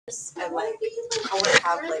and like I want to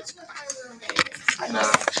have like.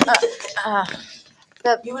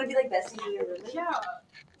 You want to be like bestie to your roommate? Yeah,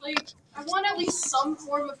 like I want at least some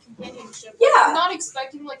form of companionship. Yeah. I'm not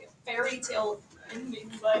expecting like a fairy tale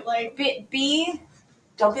ending, but like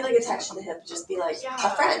don't be like attached to the hip. Just be like a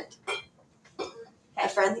friend. A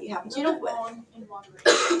friend that you happen to live with.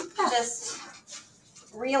 Just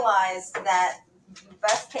realize that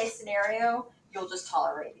best case scenario, you'll just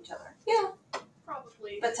tolerate each other. Yeah.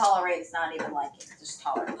 Probably. But tolerate is not even like it. Just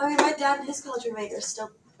tolerate. I mean, my dad and his college roommate are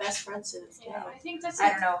still best friends to this day. Yeah, I think that's I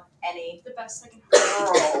don't know any the best second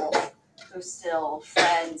girl who's still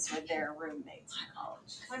friends with their roommates in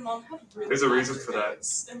college. My mom had really There's a reason for that.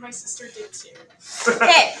 roommates, and my sister did too.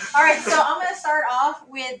 Okay, all right, so I'm going to start off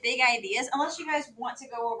with big ideas, unless you guys want to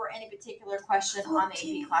go over any particular question on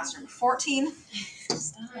the AP Classroom. 14.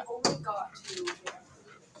 I only got 2.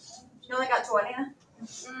 You only got 20?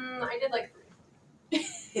 I did like 3.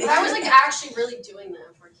 But I was like actually really doing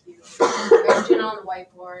them for cute. I was doing it on the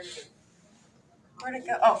whiteboard. Where'd it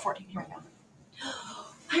go? Oh, 14. Here we go.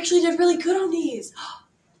 I actually did really good on these.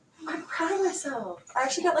 I'm proud of myself. I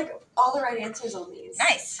actually got like all the right answers on these.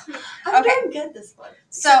 Nice. I'm Okay. doing good this one.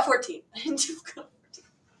 So Except 14. I didn't do good.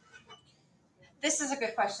 this is a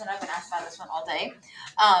good question. I've been asked about this one all day.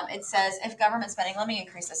 It says, if government spending, let me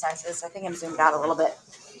increase the sizes. I think I'm zoomed out a little bit.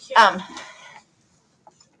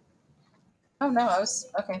 Oh no, I was,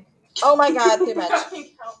 okay. Oh my God, too much.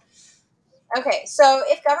 Okay, so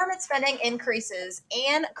if government spending increases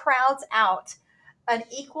and crowds out an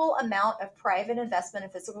equal amount of private investment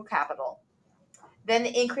in physical capital, then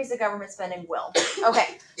the increase of government spending will.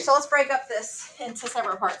 Okay, so let's break up this into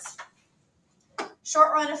several parts.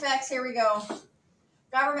 Short run effects, here we go.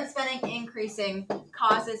 Government spending increasing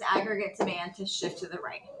causes aggregate demand to shift to the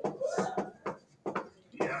right.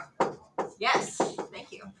 Yeah. Yes,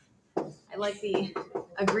 thank you. I like the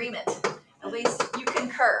agreement. At least you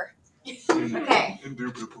concur. Okay.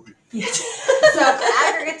 Indubitably. So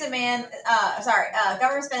aggregate demand,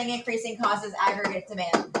 government spending increasing causes aggregate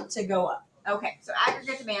demand to go up. Okay, so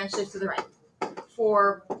aggregate demand shifts to the right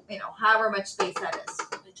for, however much space that is.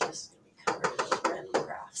 It's just going to be covered with random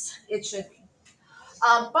graphs. It should be.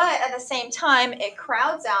 But at the same time, it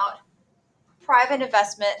crowds out private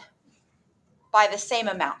investment by the same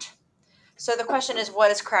amount. So the question is, what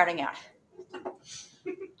is crowding out?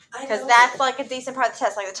 Because that's like a decent part of the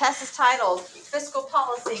test. Like the test is titled Fiscal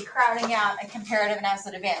Policy Crowding Out and Comparative and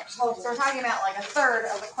Absolute Advantage. So we're talking about like a third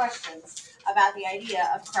of the questions about the idea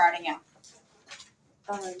of crowding out.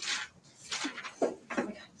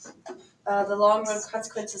 The long run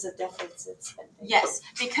consequences of deficit spending. Yes,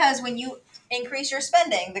 because when you increase your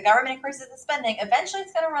spending, the government increases the spending, eventually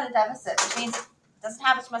it's going to run a deficit, which means it doesn't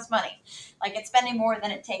have as much money. Like it's spending more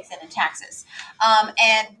than it takes in taxes.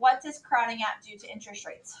 And what does crowding out do to interest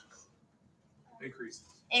rates?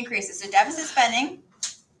 Increases. So deficit spending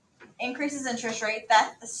increases interest rate.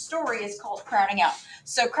 That the story is called crowding out.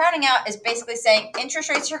 So crowding out is basically saying interest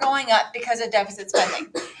rates are going up because of deficit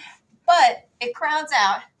spending. But it crowds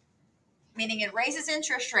out, meaning it raises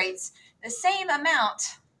interest rates the same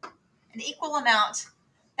amount, an equal amount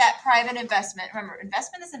that private investment, remember,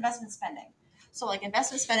 investment is investment spending. So like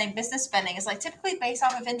investment spending, business spending is like typically based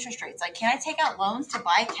off of interest rates. Like, can I take out loans to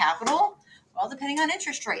buy capital? Well, depending on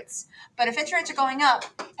interest rates. But if interest rates are going up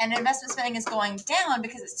and investment spending is going down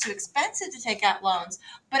because it's too expensive to take out loans,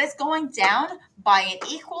 but it's going down by an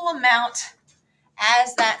equal amount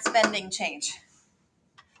as that spending change.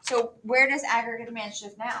 So where does aggregate demand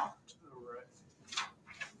shift now?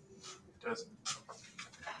 It doesn't.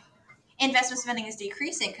 Investment spending is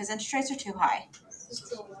decreasing because interest rates are too high.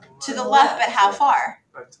 To the left, but how far?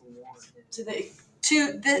 Back to 1.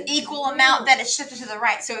 To the equal amount that it shifted to the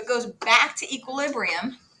right. So it goes back to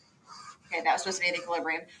equilibrium. Okay, that was supposed to be at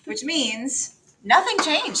equilibrium, which means nothing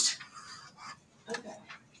changed. Okay.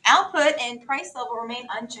 Output and price level remain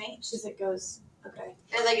unchanged. As it goes, okay.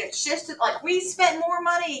 They're like it shifted, like we spent more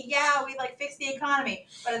money. Yeah, we like fixed the economy.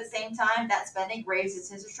 But at the same time, that spending raised its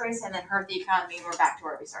interest rates and then hurt the economy and we're back to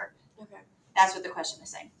where we started. Okay. That's what the question is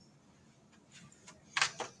saying.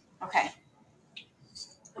 Okay.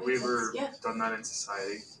 Have we ever done that in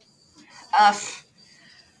society?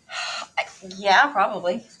 Yeah,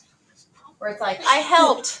 probably. Where it's like, I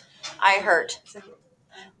helped, I hurt.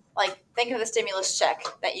 Like, think of the stimulus check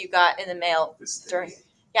that you got in the mail during.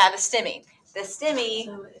 Yeah, the stimmy. The stimmy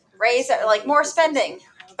raised like more spending.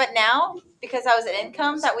 But now, because that was an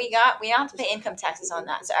income that we got, we now have to pay income taxes on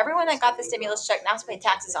that. So everyone that got the stimulus check now has to pay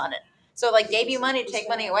taxes on it. So like gave you money to take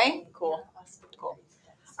money away? Cool.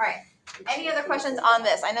 All right. Any other questions on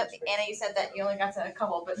this? I know, Anna, you said that you only got to a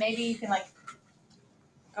couple, but maybe you can like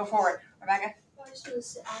go forward. Rebecca? question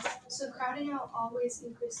was to ask, so crowding out always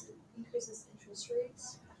increases interest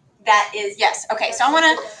rates? That is, yes. Okay, so I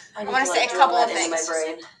want to say a couple of things. My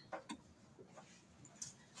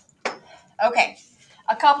brain. Okay,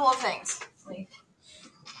 a couple of things.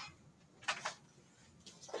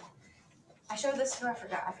 I showed this to, I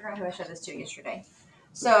forgot who I showed this to yesterday.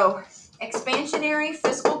 So, expansionary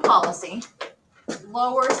fiscal policy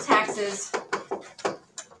lowers taxes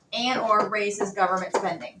and or raises government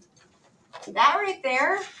spending. That right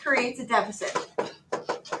there creates a deficit.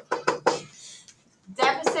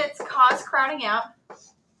 Deficits cause crowding out,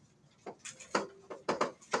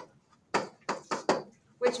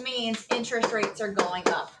 which means interest rates are going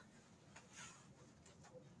up.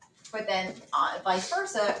 But then vice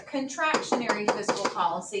versa, contractionary fiscal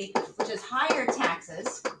policy, which is higher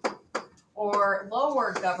taxes or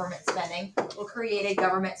lower government spending, will create a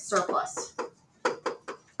government surplus.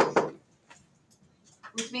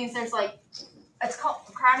 Which means there's like, it's called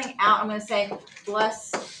crowding out, I'm going to say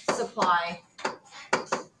less supply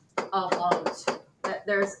of loans.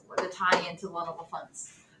 There's the tie into loanable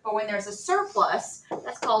funds. But when there's a surplus,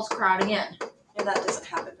 that's called crowding in. And that doesn't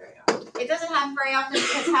happen very often. It doesn't happen very often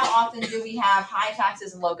because how often do we have high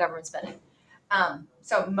taxes and low government spending?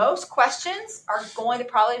 So most questions are going to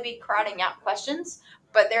probably be crowding out questions,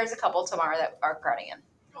 but there's a couple tomorrow that are crowding in.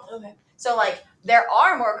 Okay. So like there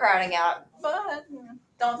are more crowding out, but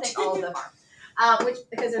don't think all of them are.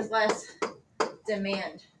 Because there's less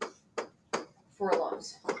demand for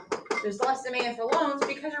loans. There's less demand for loans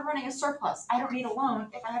because you're running a surplus. I don't need a loan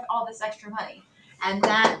if I have all this extra money. And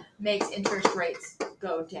that makes interest rates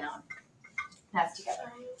go down. That's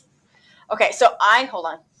together. Okay, so hold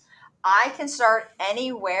on. I can start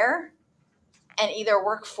anywhere and either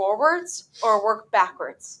work forwards or work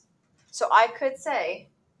backwards. So I could say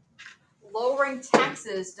lowering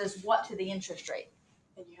taxes does what to the interest rate?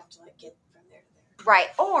 And you have to like get from there to there. Right.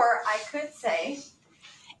 Or I could say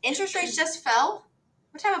interest rates just fell.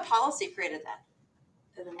 What type of policy created that?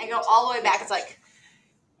 And go all the way back. It's like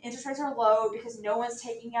interest rates are low because no one's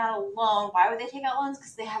taking out a loan. Why would they take out loans?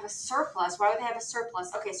 Because they have a surplus. Why would they have a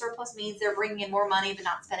surplus? Okay, surplus means they're bringing in more money but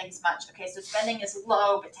not spending as much. Okay, so spending is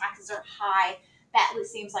low but taxes are high. That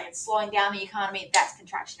seems like it's slowing down the economy. That's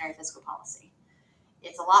contractionary fiscal policy.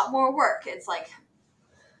 It's a lot more work. It's like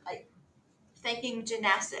thinking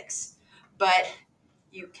gymnastics. But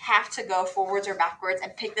you have to go forwards or backwards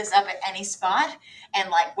and pick this up at any spot and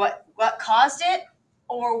like what caused it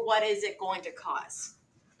or what is it going to cause.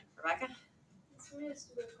 Rebecca? It's really a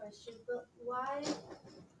stupid question, but why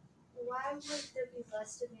would there be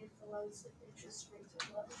less demand for loans if interest rates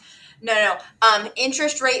are low? No.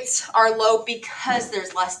 Interest rates are low because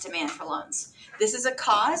there's less demand for loans. This is a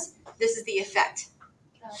cause. This is the effect.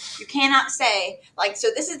 You cannot say, so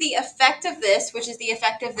this is the effect of this, which is the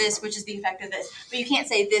effect of this, which is the effect of this. But you can't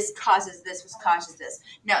say this causes this, which causes this.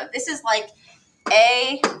 No, this is like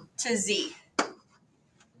A to Z.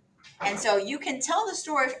 And so you can tell the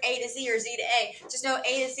story of A to Z or Z to A. Just know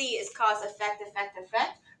A to Z is cause, effect, effect,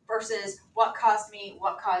 effect versus what caused me,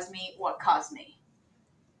 what caused me, what caused me.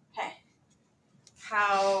 Okay.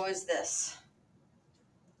 How is this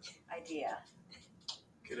idea?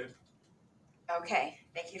 Get it? Okay.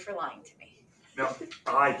 Thank you for lying to me. No,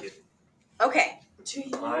 I get it. Okay. Do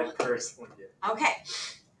you? I personally get it. Okay.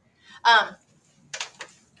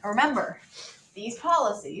 Remember, these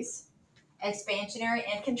policies, expansionary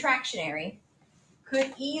and contractionary,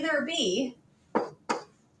 could either be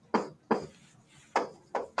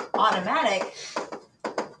automatic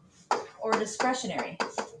or discretionary.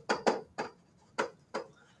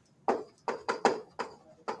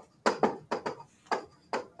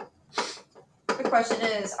 The question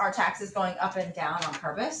is, are taxes going up and down on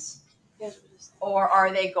purpose? Yes. Or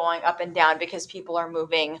are they going up and down because people are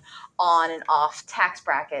moving on and off tax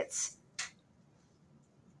brackets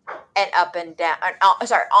and up and down,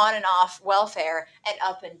 on and off welfare and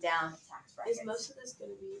up and down tax brackets? Is most of this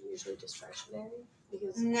going to be usually discretionary?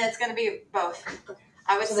 Because It's going to be both. Okay.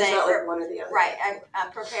 I would so say, there's not like one or the other. right,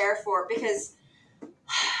 I'm prepared for, because, I'm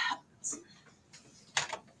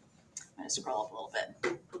going to scroll up a little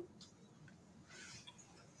bit.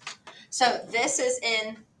 So this is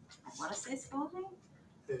in, I want to say schooling?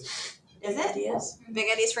 Is Big it? ideas?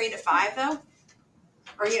 Big ideas for unit 5 though?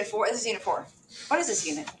 Or unit 4? This is unit 4. What is this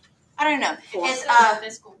unit? I don't know. 4. It's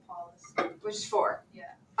Fiscal policy. which is 4. Yeah.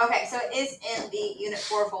 Okay, so it is in the unit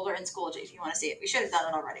 4 folder in Schoology if you want to see it. We should have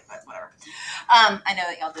done it already, but whatever. I know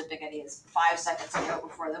that y'all did big ideas 5 seconds ago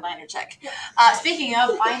before the binder check. Speaking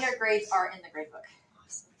of, binder grades are in the gradebook.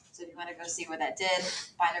 So if you want to go see what that did,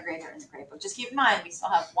 binder grades are in the gradebook. Just keep in mind, we still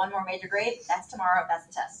have one more major grade. That's tomorrow. That's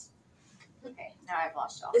the test. Okay, now I've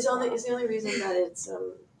lost y'all. Is the only reason that it's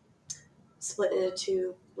split into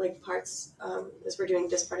two like parts is we're doing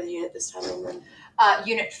this part of the unit this time and then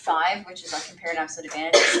Unit 5, which is our comparative absolute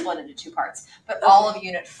advantage, is split into two parts. But all of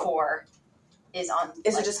Unit 4 is on.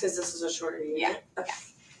 is it just because this is a shorter unit? Yeah. Okay.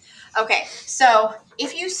 Okay, so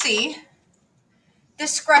if you see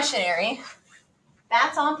discretionary,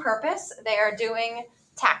 that's on purpose. They are doing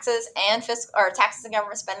taxes and taxes and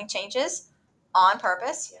government spending changes on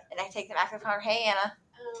purpose. Yeah. And I take them back to the car. Hey, Anna.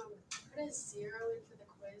 Put a 0 in for the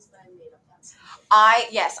quiz that I made up that stuff.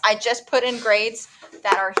 I just put in grades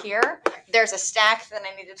that are here. There's a stack that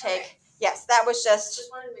I need to take. Okay. Yes, that was just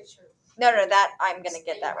wanted to make sure. no, that I'm gonna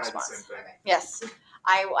get that I had the response. same thing. Okay. Yes,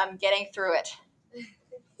 I'm getting through it.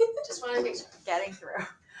 Just wanted to make sure. Getting through.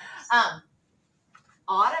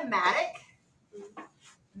 Automatic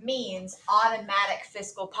means automatic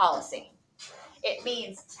fiscal policy. It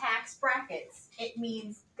means tax brackets. It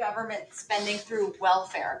means government spending through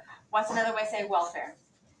welfare. What's another way to say welfare?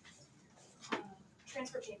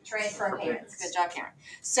 Transfer payments. Transfer payments. Good job, Karen.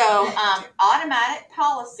 So automatic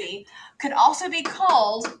policy could also be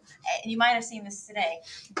called, and you might have seen this today,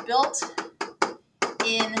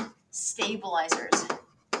 built-in stabilizers.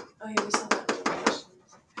 Oh yeah, we saw that.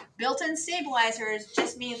 Built-in stabilizers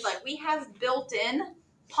just means like we have built-in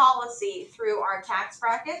policy through our tax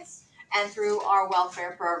brackets and through our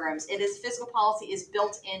welfare programs. It is fiscal policy is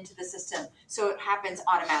built into the system, so it happens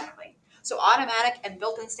automatically. So automatic and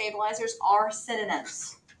built-in stabilizers are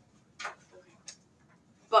synonyms.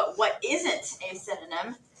 But what isn't a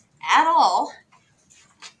synonym at all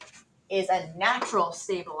is a natural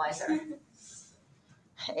stabilizer.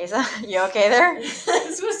 Asa, you okay there?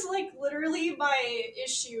 This was like literally my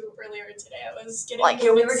issue earlier today. I was getting Like,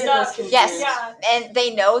 Yeah, we them were mixed getting up. those confused. Yes. Yeah. And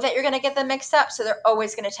they know that you're going to get them mixed up, so they're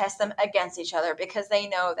always going to test them against each other because they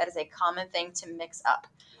know that is a common thing to mix up.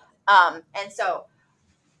 And so,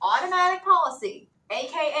 automatic policy,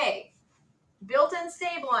 aka built-in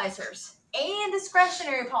stabilizers, and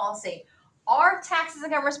discretionary policy are taxes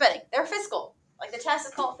and government spending. They're fiscal. Like the test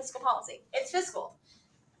is called fiscal policy. It's fiscal.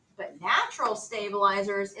 But natural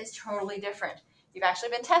stabilizers is totally different. You've actually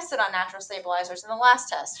been tested on natural stabilizers in the last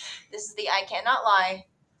test. This is the I cannot lie,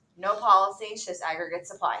 no policy, it's just aggregate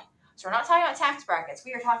supply. So we're not talking about tax brackets.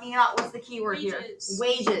 We are talking about, what's the key word here?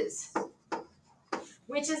 Wages.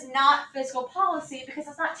 Which is not fiscal policy because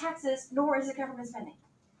it's not taxes, nor is it government spending.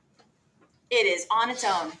 It is on its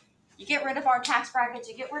own. You get rid of our tax brackets,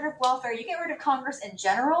 you get rid of welfare, you get rid of Congress in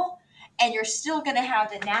general, and you're still going to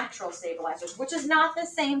have the natural stabilizers, which is not the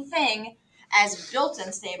same thing as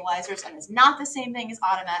built-in stabilizers and is not the same thing as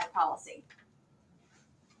automatic policy.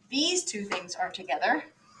 These two things are together.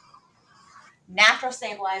 Natural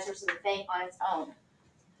stabilizers is a thing on its own.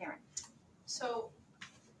 Karen. So,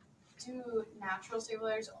 do natural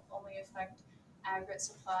stabilizers only affect aggregate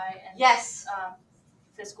supply and Yes.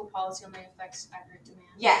 Fiscal policy only affects aggregate demand?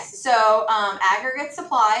 Yes. So aggregate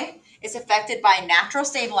supply is affected by natural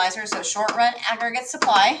stabilizers, so short-run aggregate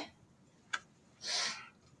supply,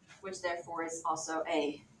 which therefore is also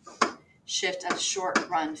a shift of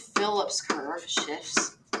short-run Phillips curve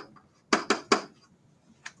shifts,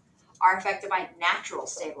 are affected by natural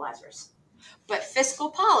stabilizers. But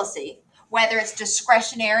fiscal policy, whether it's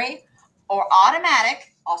discretionary or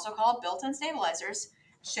automatic, also called built-in stabilizers,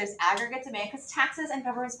 shifts aggregate demand because taxes and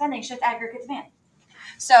government spending shift aggregate demand.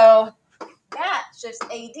 So that shifts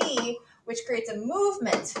AD, which creates a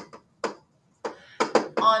movement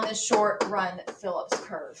on the short-run Phillips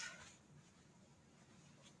curve.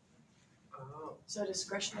 Oh. So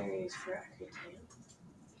discretionary is for aggregate demand.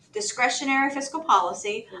 Discretionary fiscal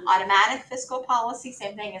policy, automatic fiscal policy,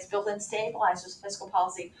 same thing as built-in stabilizers fiscal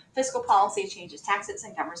policy. Fiscal policy changes taxes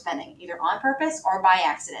and government spending, either on purpose or by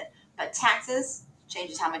accident. But taxes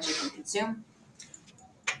changes how much you can consume.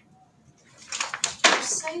 Did you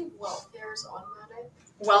say welfare is automatic?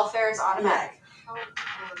 Welfare is automatic. How?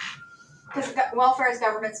 Because welfare is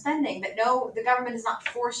government spending, but no, the government does not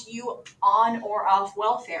force you on or off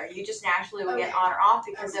welfare. You just naturally will get on or off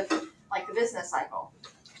because of like the business cycle.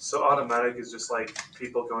 So automatic is just like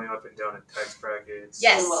people going up and down in tax brackets.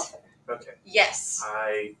 Yes. And welfare. Okay. Yes.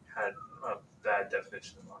 I had a bad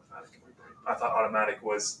definition of automatic in my brain. I thought automatic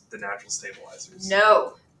was the natural stabilizers.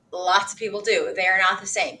 No. Lots of people do. They are not the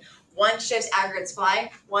same. One shifts aggregate supply,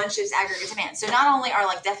 one shifts aggregate demand. So not only are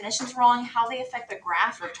like definitions wrong, how they affect the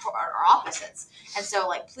graph are opposites. And so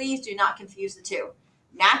like please do not confuse the two.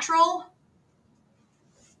 Natural.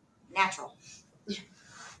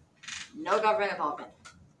 No government involvement.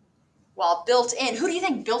 While built in, who do you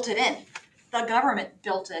think built it in? the government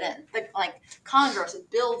built it in. Like Congress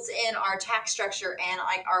builds in our tax structure and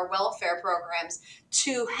like our welfare programs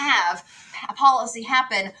to have a policy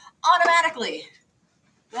happen automatically.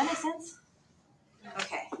 Does that make sense?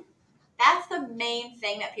 Okay. That's the main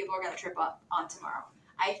thing that people are going to trip up on tomorrow.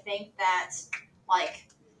 I think that, like,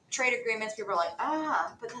 trade agreements, people are like,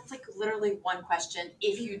 but that's like literally one question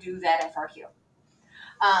if you do that FRQ.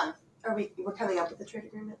 We're coming up with a trade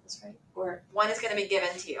agreement, that's right? Or One is going to be given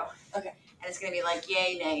to you. Okay. And it's going to be like,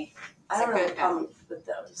 yay, nay. I don't It's a know good with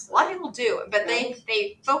those. A lot of people do, but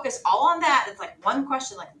they focus all on that. It's like one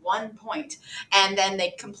question, like one point. And then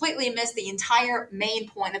they completely miss the entire main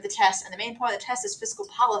point of the test. And the main point of the test is fiscal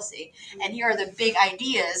policy. And here are the big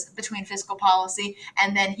ideas between fiscal policy.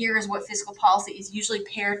 And then here's what fiscal policy is usually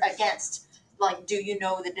paired against. Like, do you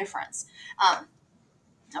know the difference?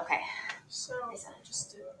 Okay. So,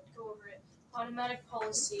 just to go over it, automatic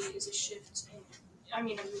policy is a shift a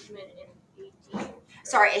movement in AD.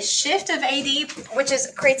 Sorry, a shift of AD, which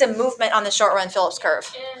creates a movement on the short run Phillips curve.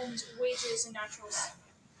 And wages and natural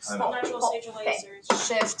Okay. stabilizers.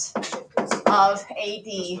 Shift of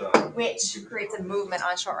AD, which creates a movement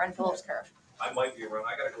on short run Phillips curve. I might be around.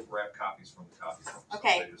 I gotta go grab copies from the coffee shop.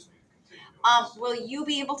 Okay. So they just need to continue doing Will you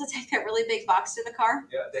be able to take that really big box to the car?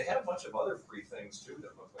 this. Yeah, they had a bunch of other free things too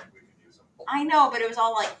that looked like we could use them. I know, but it was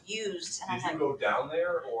all like used, and I was Did like, you go down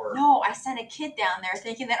there or? no, I sent a kid down there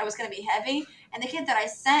thinking that it was going to be heavy, and the kid that I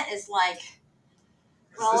sent is like,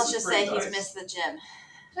 well, let's just say he's missed the gym.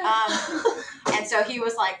 And so he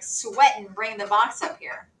was like sweating, bringing the box up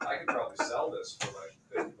here. I could probably sell this for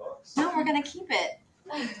like $50. No, we're going to keep it.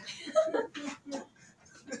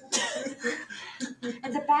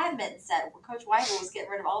 It's a badminton set. Coach Weigel was getting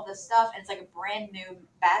rid of all this stuff, and it's like a brand new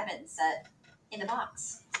badminton set in the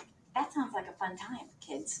box. That sounds like a fun time,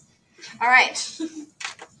 kids. All right.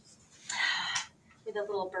 With a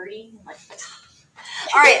little birdie. Like,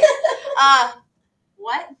 all right.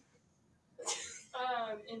 What?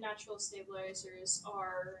 And natural stabilizers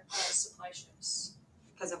are supply shifts.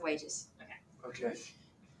 Because of wages. Okay.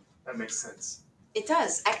 That makes sense. It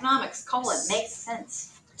does. Economics, makes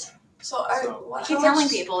sense. So I keep telling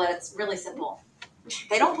people that it's really simple.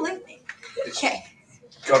 They don't believe me. Okay.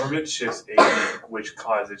 Government shifts AD, which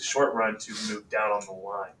causes short run to move down on the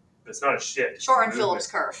line. But it's not a shift. It's Short run a Phillips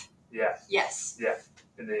movement. curve. Yeah. Yes.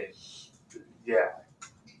 And then, yeah.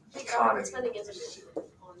 Government spending is a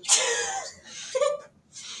movement on the short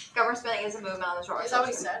Government spending is a movement on the short run. Is that what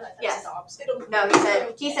he said? I thought Yes. it was the opposite.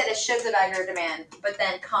 No, he said a shift of aggregate demand, but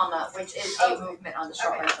then comma, which is a movement on the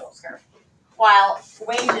short run Phillips curve. While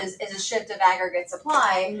wages is a shift of aggregate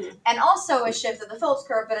supply and also a shift of the Phillips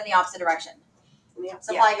curve, but in the opposite direction.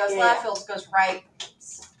 Supply goes left, Phillips goes right.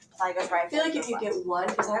 Supply goes right. I feel like Phillips if you goes left. get one,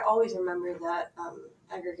 because I always remember that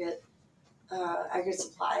aggregate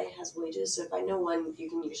supply has wages. So if I know one, you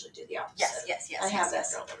can usually do the opposite. Yes. I have that.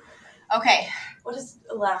 yes. Okay, What is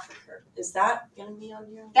a Laffer curve? Is that gonna be on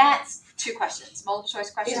here? that's 2 questions, multiple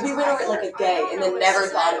choice questions. Because we went over it like a day and then never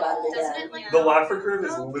thought about it again. The Laffer curve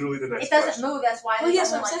is literally the next It doesn't question. move, that's why Well, there's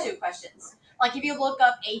yes, only I'm like saying. 2 questions. Like if you look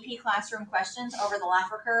up AP classroom questions over the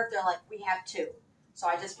Laffer curve, they're like, we have 2. So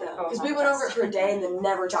I just put both Because on we the went over it test. for a day and then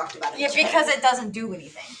never talked about it Yeah, again. because it doesn't do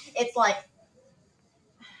anything. It's like,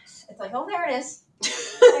 oh, there it is.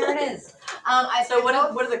 There it is. So what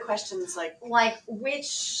are the questions like? Like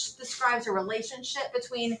which describes a relationship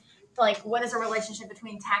between, like what is a relationship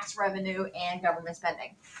between tax revenue and government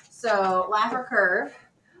spending? So Laffer curve.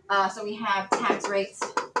 So we have tax rates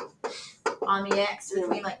on the X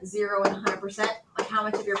between like 0 and 100%. Like how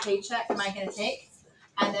much of your paycheck am I going to take?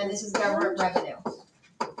 And then this is government revenue.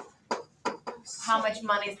 How much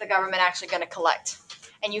money is the government actually going to collect?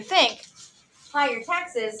 And you think higher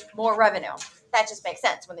taxes, more revenue. That just makes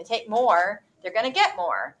sense. When they take more, they're going to get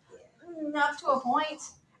more. Up to a point.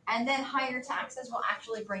 And then higher taxes will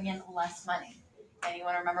actually bring in less money.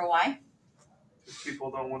 Anyone remember why? People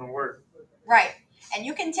don't want to work. Right. And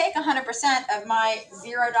you can take 100% of my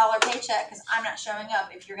 $0 paycheck because I'm not showing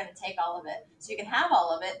up if you're going to take all of it. So you can have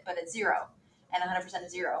all of it, but it's 0. And 100% of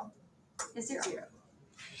 0 is 0.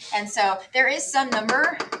 And so there is some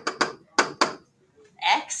number,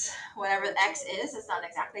 X, whatever the X is. It's not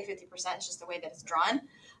exactly 50%. It's just the way that it's drawn.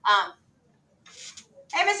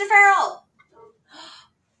 Hey, Mr. Farrell.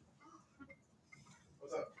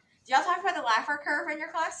 What's up? Do y'all talk about the Laffer curve in your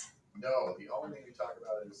class? No, the only thing we talk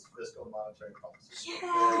about is fiscal and monetary policy.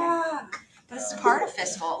 Yeah. This is part of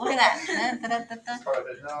fiscal. Look at that. It's part of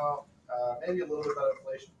it. No, maybe a little bit about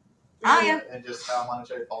inflation. Oh, yeah. And just how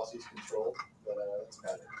monetary policy is controlled, but that's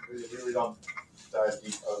about it. We really don't dive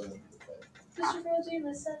deep other than the play. Mr. Rose, do you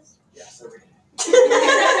miss us? Yes, every day. See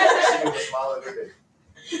you with a smile every day.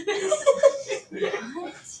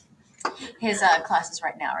 What? His classes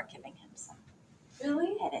right now are giving him some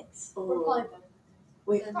Really? headaches. We're probably better.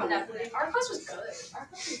 Wait, Oh, definitely. Our class was good. Our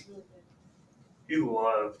class was really good. He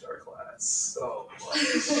loved our class so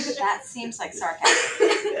much. That seems like sarcasm.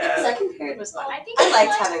 Yeah. second period was fun. I think I he liked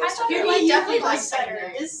liked- having I a thought second he period. definitely liked liked second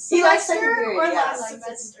secondary. period. He liked second period, or yeah. last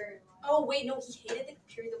semester? Oh wait, no, he hated the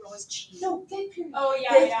period that would always cheat. No, fifth period. Oh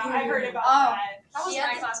yeah, Fifth yeah, I heard period. about Oh. that. That was He had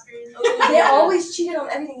my the- class period. They always cheated on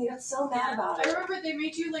everything. He got so mad about I it. remember they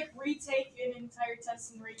made you like retake an entire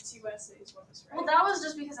test and write 2 essays. What was right? Well, that was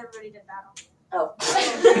just because everybody did that. Oh.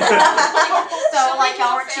 So like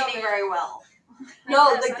y'all were failed cheating it. very well.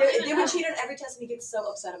 No, Yes, like I don't they even would know. cheat on every test and he gets so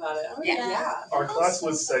upset about it. I'm like, Yeah. yeah. Our class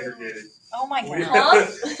was segregated. Oh my We god.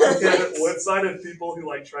 had, we had one side of people who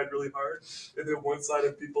like tried really hard, and then one side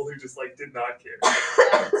of people who just like did not care.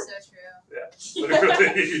 That's so true.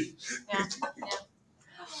 Literally.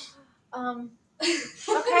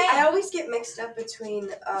 Okay. I always get mixed up between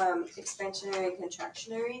expansionary and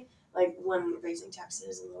contractionary, like when raising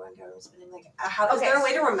taxes and lowering government spending. Like, how is there a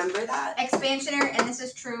way to remember that? Expansionary, and this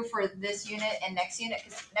is true for this unit and next unit,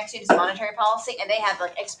 because next unit is monetary policy, and they have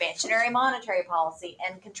like expansionary monetary policy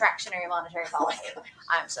and contractionary monetary policy.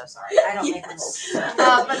 I'm so sorry, I don't make Yes. rules.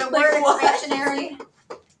 But the Like word what? expansionary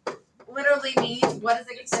literally means, what is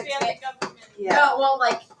it? Expand the government. Yeah. No, well,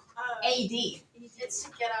 like Uh, AD. It's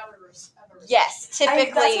to get out of a Yes, That's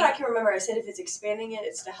typically. what I can remember. I said if it's expanding it,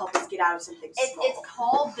 it's to help us get out of something small. It's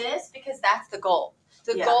called this because that's the goal.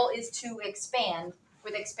 The Yeah. goal is to expand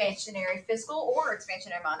with expansionary fiscal or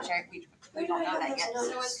expansionary monetary. We Where don't did I know have that those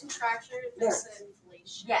yet. notes? So it's contraction There. versus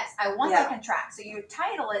inflation. Yes, I want Yeah. to contract. So you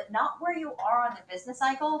title it not where you are on the business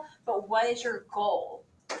cycle, but what is your goal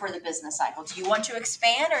for the business cycle? Do you want to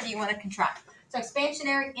expand or do you want to contract? So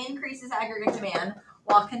expansionary increases aggregate demand,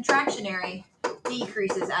 while contractionary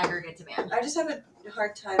decreases aggregate demand. I just have a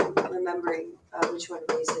hard time remembering which one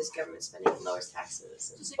raises government spending and lowers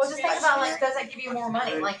taxes. Well, just think about like, does that give you more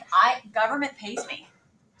money? Like government pays me.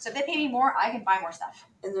 So if they pay me more, I can buy more stuff.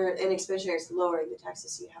 And expansionary is lowering the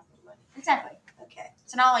taxes so you have more money. Exactly. Okay.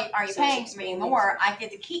 So not only are you So it's paying me expanding. more, I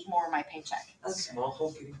get to keep more of my paycheck. Okay. Small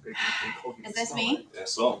hole getting bigger, big hole getting Is this smaller. me? Yeah,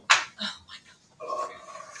 so.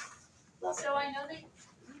 Love So I know that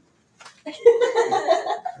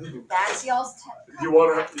That's y'all's You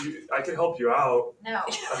wanna? I can help you out. no.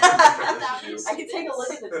 I can take a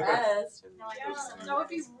look at the test. yeah, that would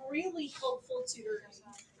be really helpful to your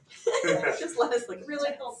Just let us look.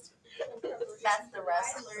 really helpful. That's the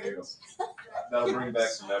rest. That'll bring back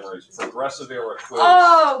some memories. Progressive era quiz.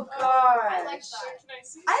 Oh I god. like that. Can I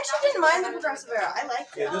see? I actually didn't mind the progressive era. I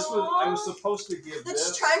liked it. Yeah, this was, I was supposed to give The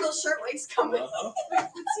this. triangle shirtwaist coming. Uh-huh.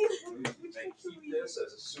 Let's see. They keep this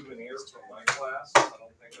as a souvenir from my class. I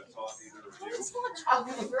don't think I taught either of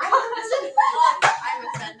you. I'm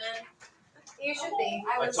offended. You should be.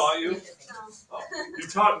 I taught you? You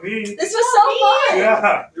taught me. This was so fun.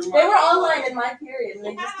 Yeah. They were online in my period and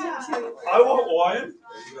they just didn't do it. I want one.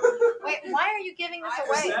 Wait, why are you giving this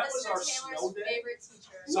Because away? that was our Mr. snow Taylor's day. favorite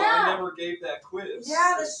teacher. So Yeah. I never gave that quiz.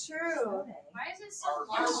 Yeah, that's true. Why is it so Our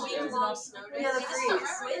long? first We day. love snow days. Yeah, the You just freeze. don't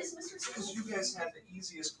remember this, Mr. Because Taylor? you guys had the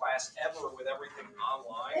easiest class ever with everything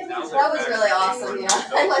online. That Now was they're really back to awesome, doing yeah.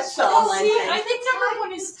 notes. I liked the Oh, online see, thing. I think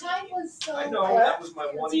everyone is time was so. I know, that was my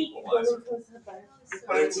one equalizer.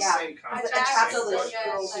 But it's the Yeah. same I concept. trapped all so those good.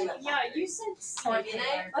 girls in Yeah, you said Maybe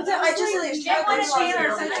Taylor. I just really They wanted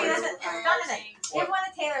Taylor, so she Taylor. doesn't. Jonathan, they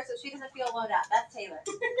wanted Taylor, so she doesn't feel alone out. That's Taylor.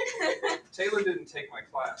 Taylor didn't take my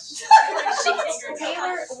class.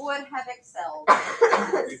 Taylor would have excelled.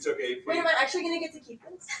 You took AP. Wait, am I actually gonna get to keep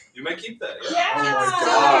this? You may keep that, yeah. Yeah. Oh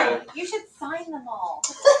my god. You should sign them all.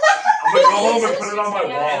 I'm gonna go home and put it on my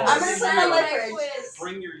wall. I'm gonna put it on my fridge.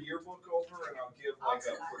 Bring your yearbook over and I'll give like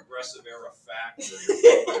a progressive era fact.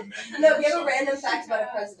 No, give a random fact about a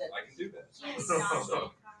president. I can do that.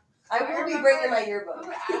 I will be bringing my yearbook.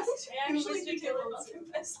 Actually, you did the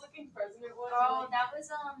best looking president was. Oh, that was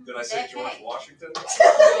Did I say JFK. George Washington?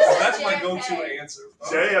 That's my go-to JFK. answer.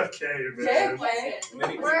 JFK, man. JFK.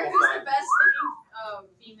 Many people Who's the thought. best looking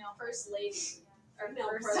female first lady? Or Female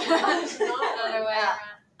first president. not the other way around.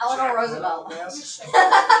 Eleanor Roosevelt. Yes.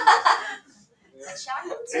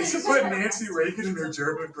 They should put Nancy Reagan in her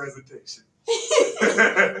German presentation. Nancy,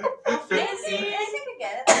 I think we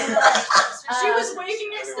get it. She was waving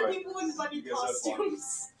next to Anyway, people in bunny you guys have fun.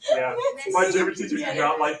 costumes. Yeah. My German teacher did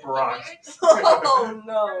not like Barack. Oh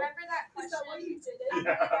no. Remember that Is that why question? you did I it?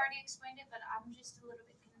 know you've already explained it, but I'm just a little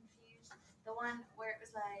bit confused. The one where it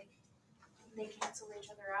was like they cancel each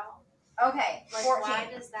other out. Okay, Like 14. why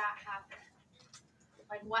does that happen?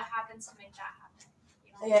 Like what happens to make that happen?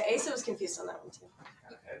 You know? Yeah, Asa was confused on that one too.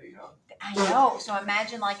 Eddie, huh? I know. So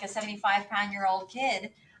imagine like a 75-pound-year-old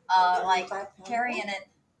kid, like 75 pounds. carrying it.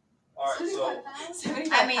 Alright, so,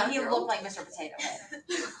 75 I mean, he pound-year-old. looked like Mr. Potato Head.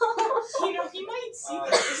 You know, he might see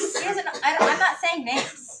this. He doesn't. I'm not saying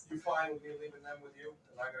names. you fine with me leaving them with you,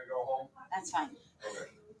 and I'm gonna go home? That's fine. Okay.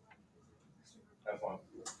 Have fun.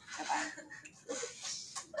 Bye-bye.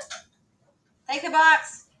 Take the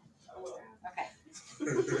box. I will. Okay.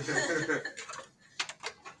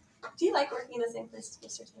 Do you like working in the same place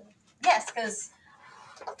as Mr. Taylor? Yes, because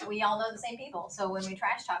we all know the same people. So when we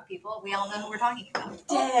trash talk people, we all know who we're talking about.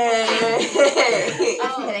 Dang.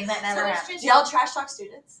 Just kidding. That never So it's happened. just Do y'all trash talk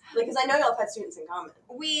students? Like, because I know y'all have had students in common.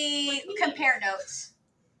 We compare notes.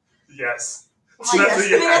 Yes. Like, That's a The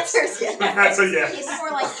yes. answer is yes. That's a It's yes.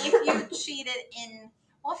 more like if you cheated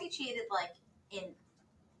if you cheated like in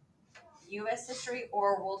U.S. history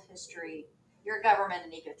or world history, your government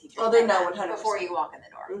and eco teachers. Oh, they know know that 100%. before you walk in the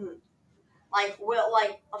door. Mhm. Like,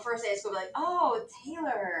 the first day of school, be like, oh,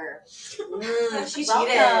 Taylor, She welcome.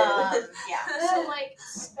 cheated. Yeah. So like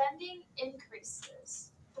spending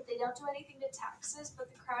increases, but they don't do anything to taxes, but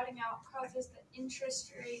the crowding out causes the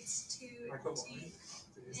interest rates to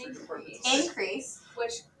increase, Increase.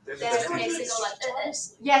 which There's then a makes it difference.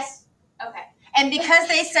 go like Yes. okay. And because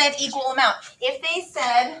they said equal amount, if they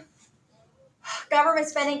said government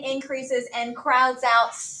spending increases and crowds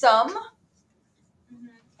out some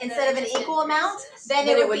instead of an equal amount, then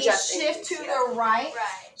it would be just shift to increase, the right,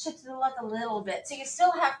 Right. shift to the left a little bit. So you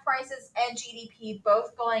still have prices and GDP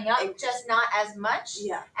both going up, just not as much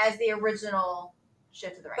Yeah. as the original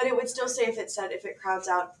shift to the right. But it would still say if it crowds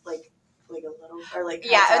out like a little or like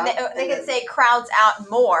Yeah, crowds and out, they and could say crowds out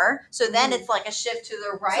more, so then Mhm. it's like a shift to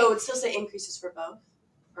the right. So it would still say increases for both,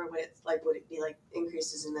 or would it be like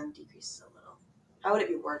increases and then decreases a little? How would it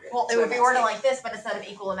be worded? Well, it So would be I'm worded asking. like this, but instead of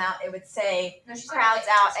equal amount, it would say No, she's crowds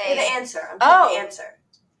out The a. answer. I'm Oh. the answer.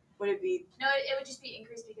 Would it be No, it would just be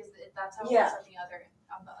increased because that's how it Yeah. was on the other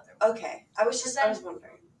one. okay? I was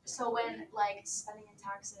wondering. So when like spending and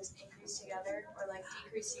taxes increase together or like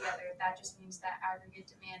decrease together, that just means that aggregate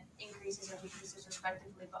demand increases or decreases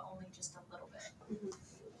respectively, but only just a little bit.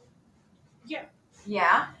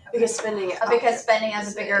 Yeah, Because spending because spending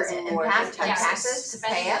has a bigger is more impact than on taxes. taxes to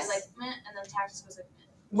spending pay is us. like meh, and then taxes was like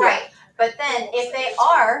meh. Right, but then if they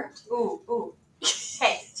are,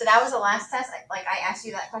 okay, so that was the last test. Like I asked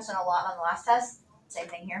you that question a lot on the last test. Same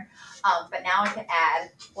thing here. But now I can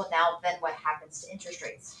add. Well, now then what happens to interest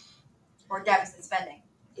rates or deficit spending?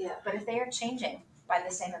 Yeah. But if they are changing by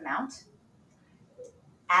the same amount,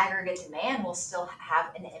 aggregate demand will still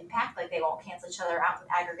have an impact. Like they won't cancel each other out with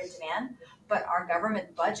aggregate demand. But our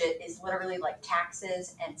government budget is literally like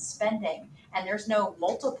taxes and spending, and there's no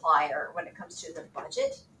multiplier when it comes to the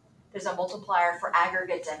budget. There's a multiplier for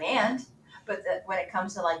aggregate demand, but when it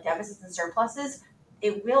comes to like deficits and surpluses,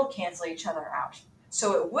 it will cancel each other out.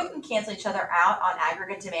 So it wouldn't cancel each other out on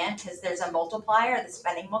aggregate demand because there's a multiplier, the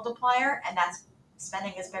spending multiplier, and that's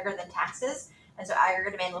spending is bigger than taxes, and so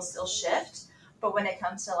aggregate demand will still shift. But when it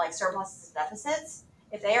comes to like surpluses and deficits,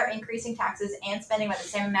 if they are increasing taxes and spending by the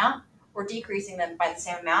same amount or decreasing them by the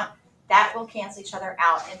same amount, that will cancel each other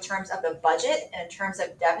out in terms of the budget and in terms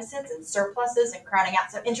of deficits and surpluses and crowding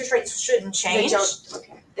out. So interest rates shouldn't They change, don't.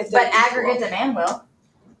 Okay. If they're but aggregate demand will.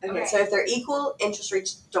 Okay, so if they're equal, interest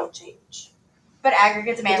rates don't change. But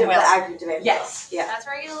aggregate demand The will. aggregate demand. Yes. Will. Yeah. That's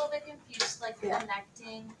where I get a little bit confused, like Yeah.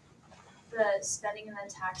 connecting the spending and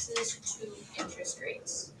the taxes to interest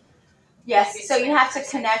rates. Yes, so you have to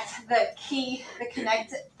connect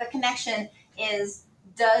the connection is,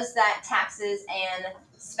 does that taxes and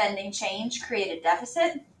spending change create a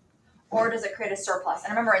deficit or does it create a surplus?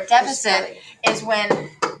 And remember, a deficit is when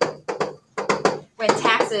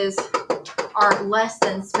taxes are less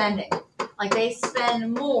than spending. Like they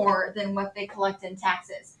spend more than what they collect in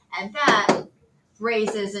taxes, and that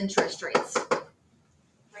raises interest rates.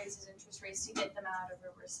 Raises interest rates to get them out of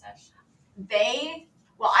a recession.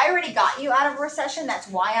 I already got you out of a recession. That's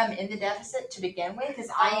why I'm in the deficit to begin with, because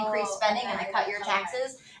I increase spending and I cut your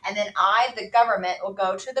taxes. And then the government, will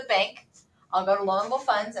go to the bank. I'll go to loanable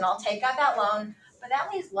funds and I'll take out that loan. But that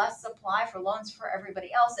leaves less supply for loans for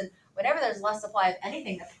everybody else. And whenever there's less supply of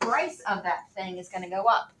anything, the price of that thing is going to go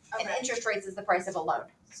up. Okay. And interest rates is the price of a loan.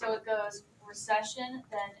 So it goes recession,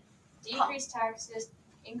 then decrease taxes,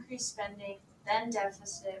 increase spending, then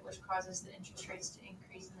deficit, which causes the interest rates to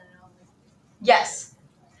increase, and then it only. Yes.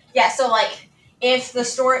 Yeah, so like if the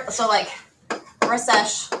story, so like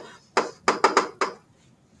recession,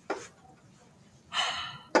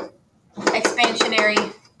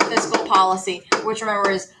 expansionary fiscal policy, which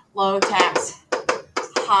remember is low tax,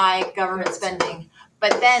 high government spending,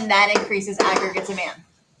 but then that increases aggregate demand.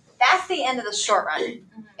 That's the end of the short run.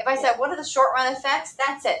 Mm-hmm. If I said, what are the short run effects?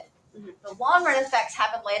 That's it. Mhm. The long run effects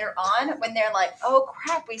happen later on when they're like, oh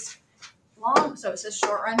crap, so it says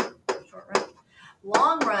short run.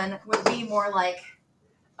 Long run would be more like,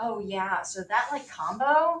 oh yeah, so that like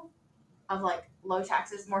combo of like low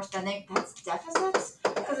taxes, more spending, that's deficits,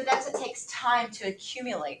 because the deficit takes time to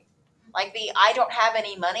accumulate. Like the I don't have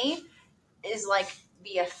any money is like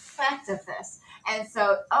the effect of this. And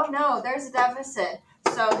so, oh no, there's a deficit.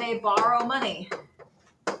 So they borrow money.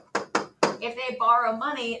 If they borrow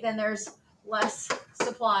money, then there's less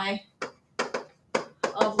supply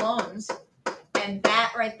of loans. And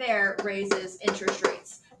that right there raises interest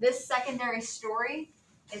rates. This secondary story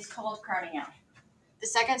is called crowding out. The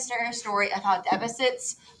secondary story of how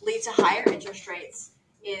deficits lead to higher interest rates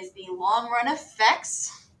is the long run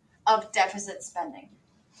effects of deficit spending.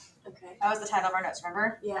 Okay. That was the title of our notes,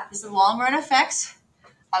 remember? Yeah. This is the long run effects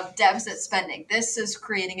of deficit spending. This is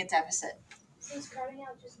creating a deficit. So is crowding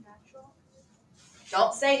out just natural?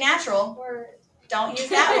 Don't say natural. Or Don't use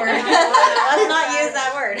that word. Let's not use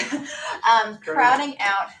that word. Crowding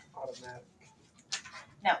out. Automatic.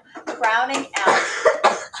 No, crowding out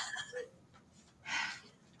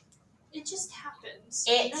It just happens.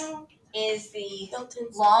 It- You know? is the Built-in.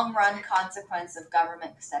 long run consequence of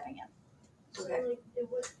government stepping in. so Okay. like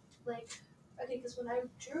it would like okay, because when I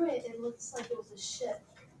drew it, it looks like it was a shift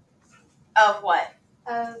Of what?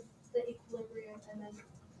 of the equilibrium and then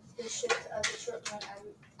the shift of the short run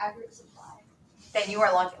aggregate supply. Then you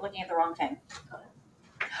are looking at the wrong thing.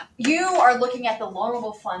 You are looking at the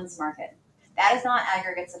loanable funds market. That is not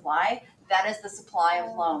aggregate supply. That is the supply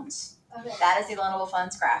of loans. Okay. That is the loanable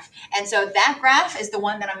funds graph. And so that graph is the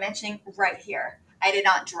one that I'm mentioning right here. I did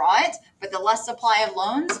not draw it, but the less supply of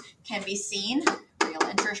loans can be seen. Real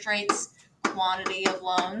interest rates, quantity of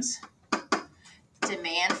loans,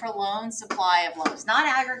 demand for loans, supply of loans. Not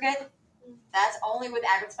aggregate. That's only with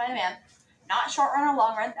aggregate supply and demand. Not short run or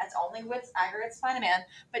long run. That's only with aggregate supply and demand.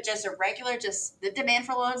 But just a regular, just the demand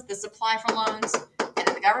for loans, the supply for loans. And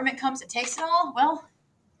if the government comes and takes it all, well,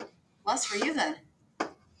 less for you then.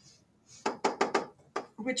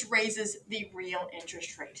 Which raises the real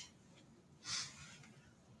interest rate.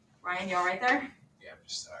 Ryan, you all right there? Yeah, I'm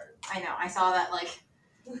just tired. I know. I saw that like,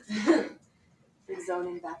 The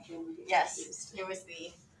zoning back in. yes, it was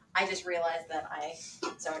the, I just realized that I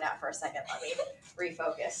zoned out for a second. Let me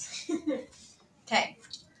refocus. Okay.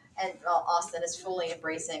 And well, Austin is fully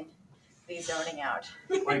embracing the zoning out.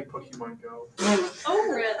 Playing Pokemon Go.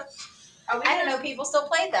 Oh, really? I don't know, people still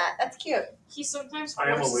play that. That's cute. He sometimes I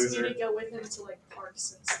am a forces me loser. to go with him to like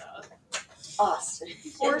parks and stuff. Austin.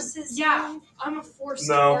 Forces. Yeah, I'm a forced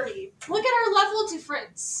No. party. Look at our level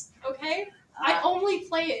difference, okay? I only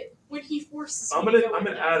play it when he forces me I'm to go an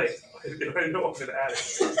with him. addict. I know I'm an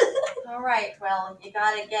addict. All right, well, you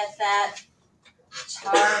gotta get that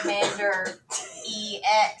Charmander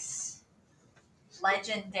EX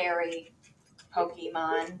legendary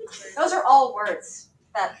Pokemon. Those are all words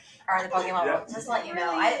that are in the Pokemon Yeah. world. Just to let you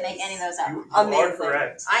know, I didn't make any of those up. You are Amazing.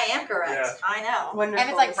 correct. I am correct. Yeah. I know. Wonderful. And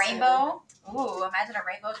it's like rainbow. Ooh, imagine a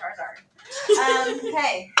rainbow Charizard.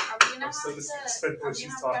 Okay. Are we gonna I'm so have disgusted to, when are we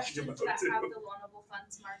she's gonna have talking questions about that too. have the loanable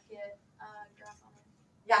funds market graph on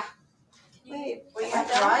it? Wait, Will you I have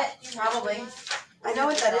to don't- draw it? Probably. I know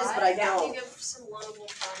what that is, but I Can you don't. give some loanable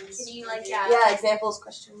funds? Can you, like, Yeah, examples,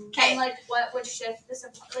 question. Okay. And like what would shift the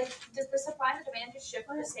supply? Like does the supply and the demand just shift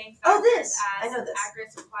the same Oh, factors this. I as know this.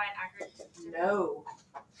 aggregate supply and aggregate demand? No.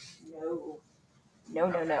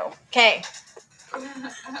 No. Okay.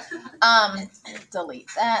 Delete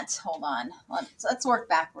that. Hold on. Let's work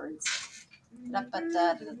backwards.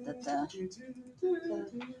 Da-ba-da-da-da-da.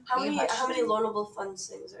 How many loanable funds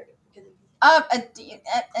things are gonna be?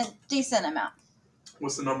 A decent amount.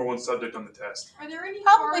 What's the number one subject on the test? Are there any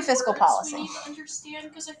Probably hard fiscal words policy. we need to understand?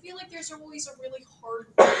 Because I feel like there's always a really hard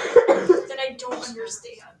word that I don't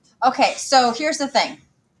understand. Okay, so here's the thing.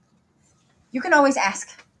 You can always ask.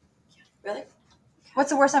 Really? What's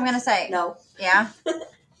the worst I'm gonna say? No. Yeah?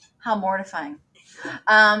 How mortifying.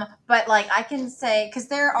 But like I can say, because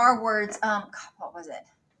there are words, what was it?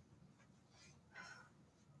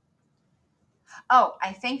 Oh,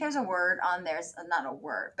 I think there's a word on there, not a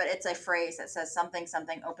word, but it's a phrase that says something,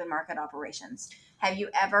 open market operations. Have you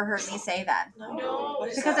ever heard me say that? No. What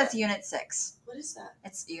is Because that? that's Unit 6. What is that?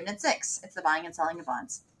 It's Unit 6. It's the buying and selling of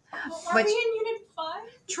bonds. Well, are Which- we in Unit 5?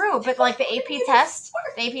 True, but like the AP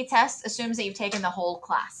test assumes that you've taken the whole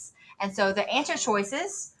class. And so the answer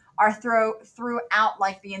choices are throughout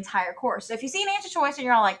like the entire course. So if you see an answer choice and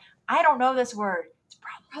you're all like, I don't know this word, it's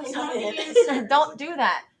probably not it. Don't do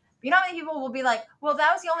that. You know how many people will be like, well,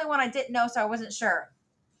 that was the only one I didn't know, so I wasn't sure.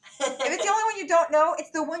 If it's the only one you don't know,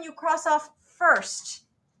 it's the one you cross off first.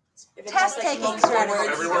 If it Test has, like, taking multiple strategy. words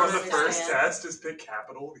you Everyone don't on the first understand. test just pick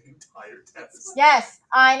capital the entire test. Yes,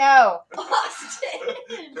 I know. Oh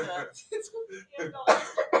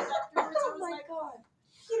my god.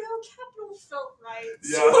 You know, capital felt right.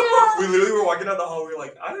 Yeah, we literally were walking down the hall. We were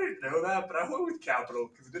like, I didn't know that, but I went with capital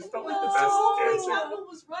because it just felt like the best answer. Capital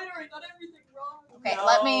was right or I got everything wrong. Okay, No.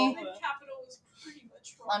 let me And then capital was pretty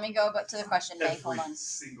much wrong. let me go up to the question bank. Hold Every on.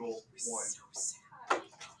 single one. So sad.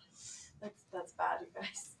 That's bad, you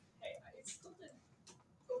guys. Hey, I still did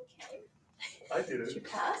okay. I did Did you it.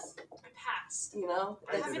 pass? I passed. You know?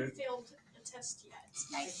 I I haven't did it. failed a test yet.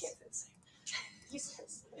 Nice.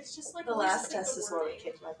 It's just like The when you last say test the is one that wording.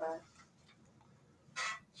 kicked my butt.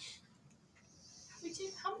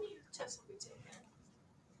 How many tests have we taken?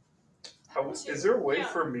 Is there a way Yeah.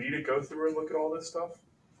 for me to go through and look at all this stuff?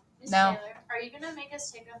 Miss No. Taylor, are you gonna make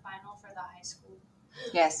us take a final for the high school?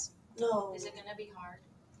 Yes, No. Is it gonna be hard?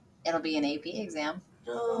 it'll be an AP exam.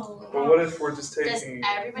 No. But what if we're just Does taking?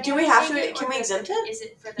 everybody Do we have take to? it, Can or we does exempt it? Is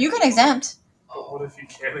it for the You can people? exempt. But what if you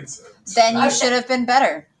can't exempt? Then you I- should have been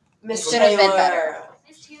better. Miss Should have been Taylor. better.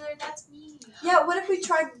 Miss Taylor, that's me. Yeah, what if we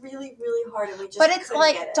tried really, really hard and we just But it's couldn't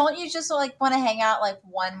like, get it? don't you just like want to hang out like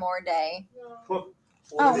one more day? No. Oh,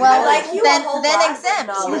 if well, you, like you then- a whole then lot, exempt.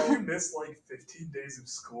 but what if you No. miss like 15 days of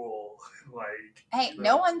school? Like, Hey, you no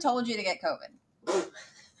know. one told you to get COVID.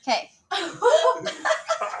 Okay. I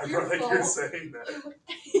Your don't think you're fault. saying that.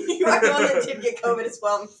 You are the one that did get COVID as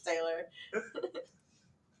well, Miss Taylor.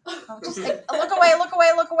 Oh, just look away, look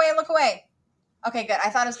away, look away, look away. Okay, good. I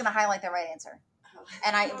thought I was going to highlight the right answer.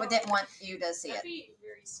 And I didn't want you to see That'd it. be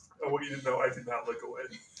very scary. Oh, well, you didn't know I did not look away.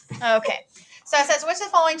 Okay. So it says, which of the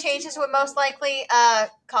following changes would most likely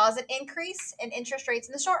cause an increase in interest rates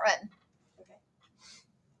in the short run?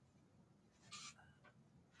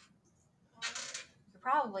 You could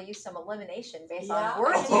probably use some elimination based Yeah, on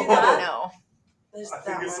words I you do don't that. know. There's I that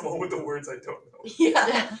think it's the one. one with the words I don't know.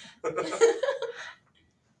 Yeah. I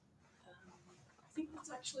think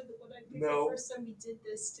that's actually the one I picked No. the first time we did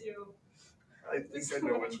this too. I think I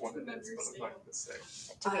know which one it is, but I'm not going to say.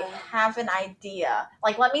 Do we have an idea?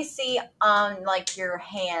 Like, let me see on like your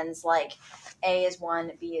hands. Like, A is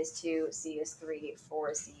 1, B is 2, C is 3,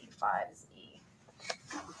 4 is C, 5 is E.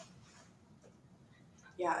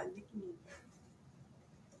 Yeah, I'm thinking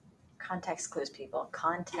Context clues, people.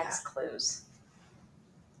 Context clues.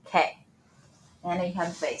 Okay. Anna, you have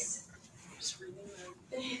a face. I'm just reading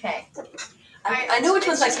them. Okay. I know which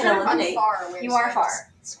ones I can eliminate. You are far.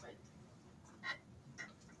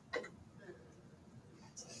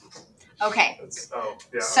 Okay.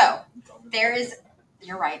 Yeah. So, there is,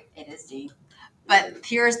 you're right, it is D. But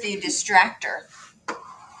here's the distractor.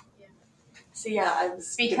 So yeah, I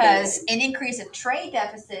was Because debating. an increase of trade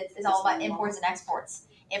deficits is all about imports and exports.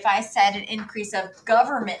 If I said an increase of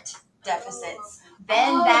government deficits,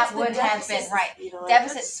 then Oh, that it's the would have deficits. been right. You know what?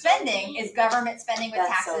 Deficit spending is government spending with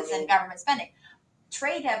That's so taxes and mean. government spending.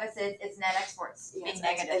 Trade deficits is net exports Yeah, being it's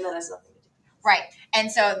negative. and that has nothing to do. Right.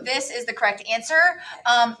 And so this is the correct answer.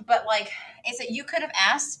 But like, it's that you could have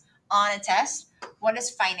asked on a test, what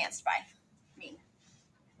does financed by mean?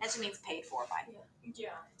 That just means paid for by. Yeah.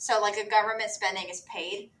 So like a government spending is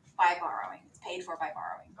paid by borrowing. It's paid for by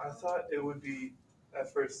borrowing. I thought it would be,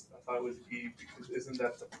 at first, I thought it was E because isn't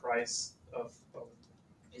that the price of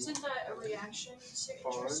Isn't that a reaction to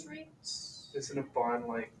interest rates? isn't a bond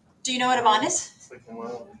like, Do you know what a bond is? it's like a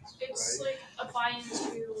loan, It's right? like applying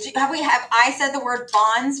to. Have I said the word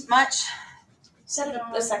bonds much? Said it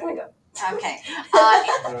a second ago. Okay.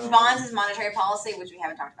 No. Bonds is monetary policy, which we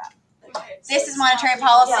haven't talked about. Okay, so This it's is monetary not-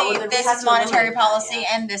 policy, Yeah, well, then we this have is to monetary eliminate that, policy, yeah.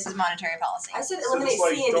 and this is monetary policy. I said So eliminate just,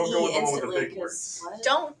 like, C and don't go E with the one with the instantly big because words. what?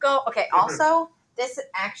 Don't go. Okay. Also, this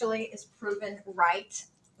actually is proven right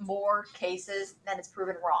more cases than it's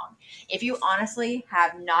proven wrong. If you honestly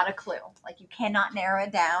have not a clue, like you cannot narrow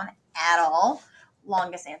it down at all,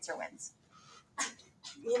 longest answer wins.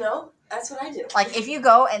 You know, that's what I do. Like if you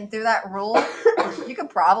go and through that rule, you could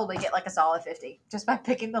probably get like a solid 50 just by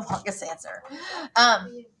picking the longest answer.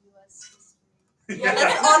 Yeah,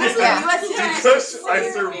 that's honestly Yeah. U.S. Because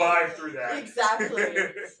I survived through that. Exactly.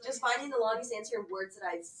 Just finding the longest answer in words that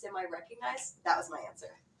I semi-recognize, that was my answer.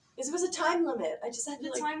 Because it was a time limit. I just had to The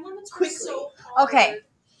like, time limits quickly. were so hard. Okay.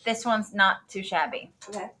 This one's not too shabby.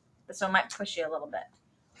 okay. This one might push you a little bit.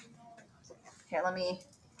 Here, let me.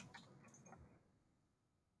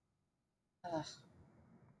 Ugh.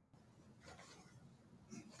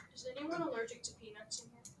 Is anyone allergic to peanuts in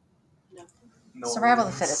here? No Survival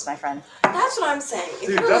of the worries. fittest, my friend. That's what I'm saying. If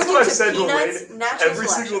Dude, you're that's what allergic I've to said to peanuts, Elaine natural every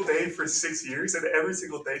selection. single day for 6 years, and every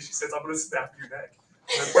single day she says, I'm going to snap your neck.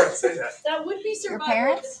 That's why I say that. That would be survival of the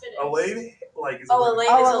parents? fittest. Elaine like is Elaine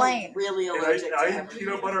Oh, is Elaine. really And allergic I to eat everything.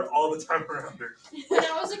 peanut butter all the time around her. When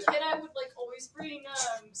I was a kid, I would like always bring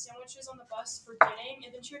sandwiches on the bus forgetting,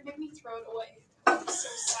 and then she would make me throw it away. It was so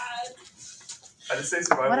sad. I just say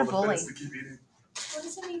survival What a of the bully. fittest to keep eating. What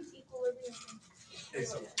does it mean, equilibrium?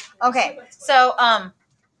 It's- Okay, so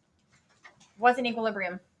what's an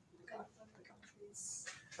equilibrium?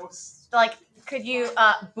 Like, could you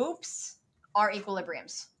boops are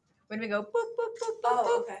equilibriums. When we go boop boop boop boop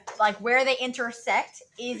Oh, boop, okay. like where they intersect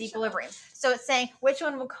is equilibrium. So it's saying which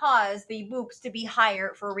one will cause the boops to be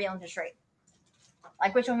higher for a real interest rate.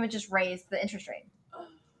 Like which one would just raise the interest rate?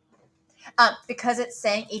 Because it's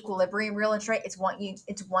saying equilibrium real interest rate, it's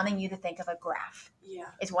wanting you to think of a graph. Yeah.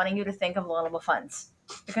 It's wanting you to think of loanable funds.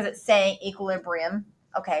 Because it's saying equilibrium.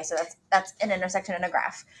 Okay, so that's an intersection in a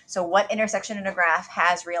graph. So what intersection in a graph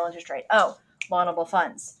has real interest rate? Oh, loanable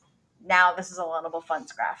funds. Now this is a loanable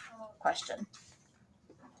funds graph question.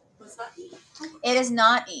 What's that E? It is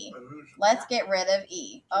not E. Let's get rid of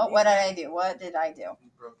E. Oh, what did I do? What did I do?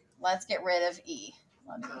 Let's get rid of E.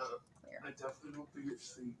 Let me clear. I definitely don't think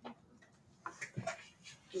it's C.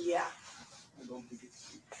 Yeah. I don't think it's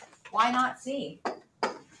C. Why not C?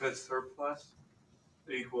 Because surplus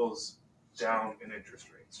equals down in interest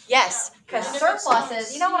rates. Yes, because Yeah.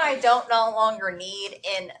 surpluses, you know what I don't no longer need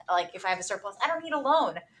in, like, if I have a surplus, I don't need a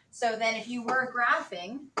loan. So then if you were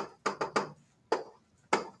graphing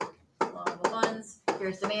loanable funds,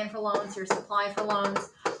 here's demand for loans, here's supply for loans.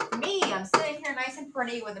 Me, I'm sitting here nice and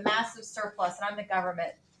pretty with a massive surplus, and I'm the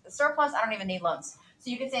government. The surplus, I don't even need loans. So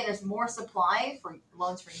you could say there's more supply for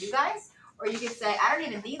loans for you guys, or you could say I don't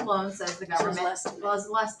even need loans, says the government. There's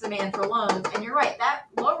less demand for loans, and you're right. That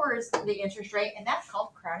lowers the interest rate, and that's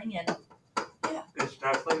called crowding in. It's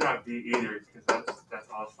definitely not B either, because that's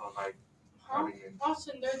also like crowding in.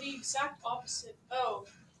 Austin, they're the exact opposite. Oh,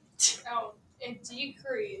 a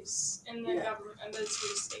decrease in the government and the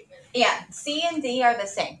two statement. Yeah, C and D are the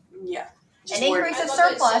same. Yeah. An increase of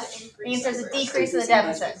surplus means there's a decrease in the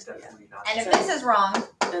deficit. It's definitely not. And if this is wrong,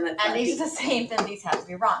 And it's and these are the same, then these have to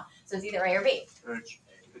be wrong. So it's either A or B.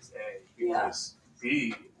 It's A, because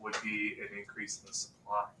B would be an increase in the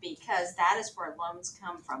supply. Because that is where loans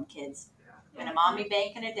come from, kids. Yeah. When a mommy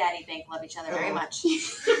bank and a daddy bank love each other very much.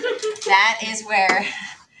 That is where,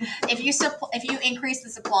 if you increase the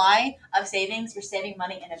supply of savings, you're saving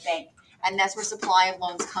money in a bank. And that's where supply of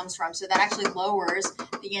loans comes from. So that actually lowers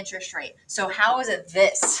the interest rate. So how is it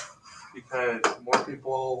this? Because more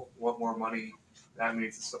people want more money, that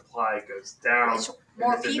means the supply goes down, Which and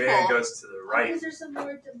more the demand people goes to the right. Because there's some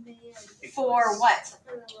more demand for what?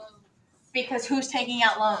 for the loan. Because who's taking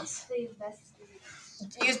out loans? They invest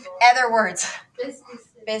in Use other words. businesses.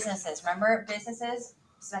 Businesses. Remember, businesses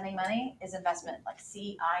spending money is investment. Like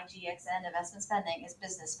CIGXN, investment spending is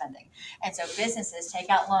business spending. And so businesses take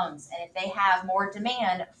out loans. And if they have more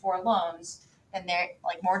demand for loans, then they're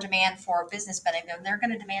like more demand for business spending, then they're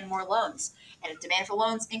going to demand more loans. And if demand for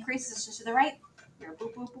loans increases just to the right, your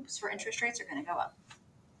boop boop boops for interest rates are going to go up.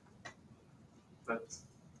 That's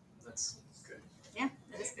good. Yeah,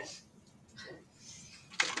 that is good.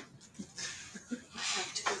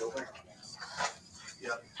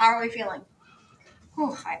 How are we feeling?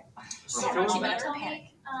 Whew, So I'm can feeling you better. tell Panic.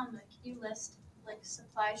 me, can you list like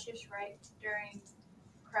supply shifts right during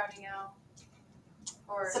crowding out?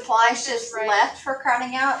 Or Supply shifts right, left for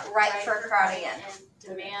crowding out, right for crowding in.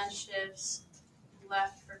 And demand shifts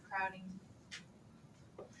left for crowding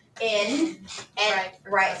In and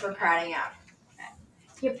right for out. crowding out.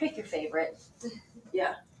 Okay. You pick your favorite.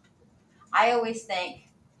 Yeah. I always think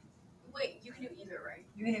Wait, you can do either, right?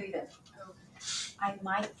 you can do either. Okay. I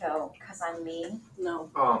might though, because I'm mean. No.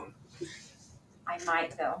 I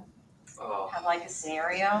might though Oh, have like a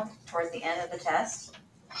scenario towards the end of the test,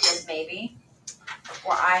 just maybe,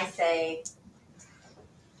 where I say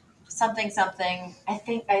something. I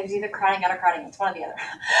think I was either crowding out or crowding in. It's one or the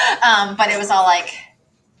other. But it was all like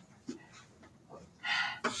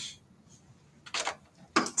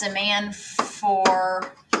demand for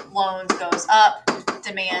loans goes up,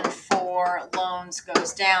 demand for loans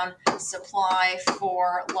goes down, supply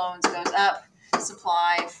for loans goes up,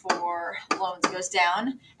 supply for loans goes down.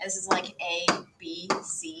 And this is like A, B,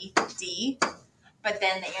 C, D. But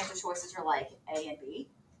then the answer choices are like A and B,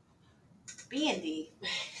 B and D,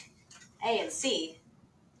 A and C,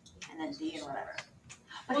 and then D and whatever.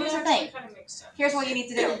 But here's the thing. Kind of makes sense. Here's what you need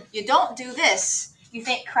to do. You don't do this. You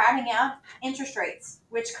think crowding out interest rates,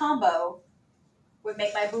 which combo would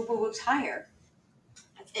make my boo boo boops higher.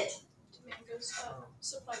 That's it. Demand goes up,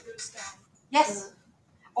 supply goes down. Yes.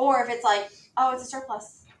 Or if it's like, oh, it's a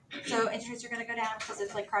surplus, so interest rates are going to go down because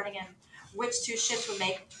it's like crowding in. which two shifts would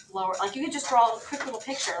make lower. Like you could just draw a quick little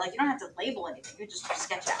picture. Like you don't have to label anything. You just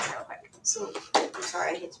sketch it out real quick. So, I'm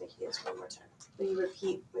sorry, I hate to make you do this one more time. Will you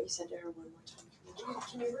repeat what you said to her one more time?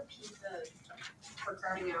 Can you repeat the for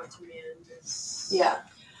crowding out demand is? Yeah.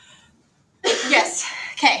 Yes.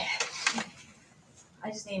 Okay. I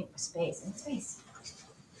just need space and space.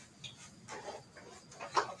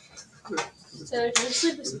 So can I just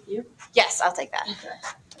leave this with you? Yes, I'll take that.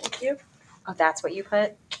 Thank you. Oh, that's what you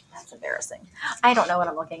put? That's embarrassing. I don't know what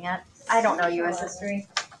I'm looking at. I don't know U.S. history.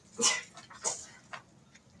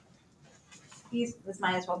 This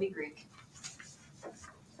might as well be Greek.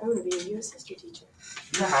 I'm gonna be a U.S. history teacher.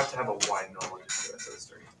 You have to have a wide knowledge of U.S.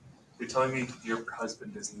 history. You're telling me your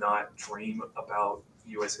husband does not dream about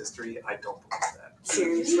U.S. history? I don't believe that.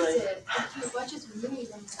 Seriously. He watches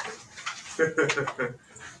movies on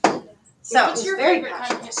So, what's your very favorite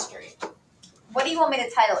kind of history? what do you want me to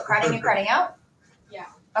title it? Crowding in, crowding out? Yeah.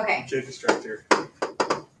 Okay. Kid distractor.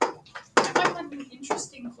 I might have an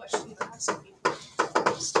interesting question to ask you.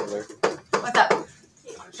 Stiller. What's up?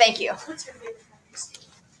 Thank you. What's your favorite kind of history?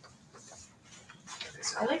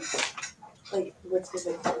 I like what's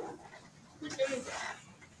the big thing? Like anything.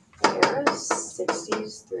 Era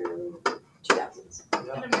 60s through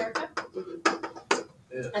 2000s. In America?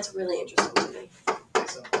 Yeah. That's really interesting to me.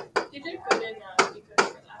 You did good in Eco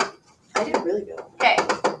for that. I did really good. Okay.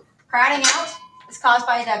 Crowding out is caused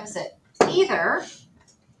by a deficit. Either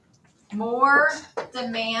more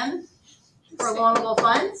demand for loanable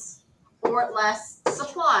funds or less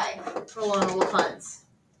supply for loanable funds.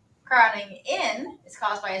 Crowding in is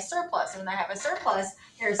caused by a surplus. And when I have a surplus,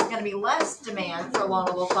 there's going to be less demand for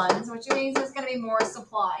loanable funds, which means there's going to be more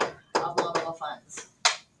supply of loanable funds.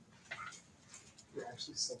 You're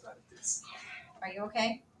actually so bad at this. Are you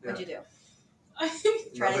okay? What'd you do? I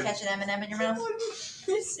think Try to catch an M&M in your mouth?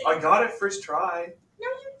 missing. I got it first try, No,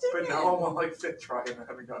 you didn't. but now I'm on like 5th try and I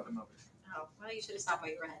haven't gotten another. Oh, well, you should have stopped while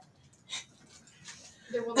you were ahead.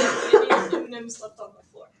 There will not be any M&Ms left on the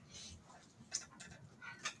floor.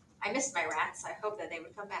 I missed my rats. I hope that they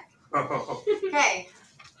would come back. Oh, Okay,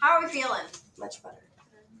 how are we feeling? Much better.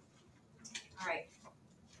 All right.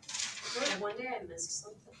 I wonder I missed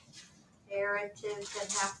something. Narrative and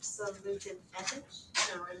absolute message.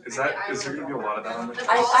 No, is there gonna be a lot of that on there?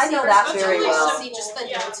 I know that That's very really well. simple. See, just the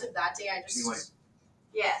Yeah. notes of that day, I Can you like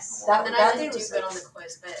Yes. That, and that I day didn't do was good on the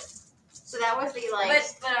quiz, but So that was the like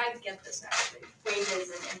but I get this actually. wages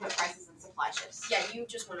and input prices and supply shifts. Yeah, you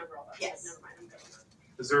just went over all that. Yes. So never mind, I'm good on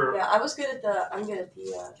that. is there Yeah, I'm good at the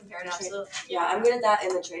Compare it absolute. yeah, I'm good at that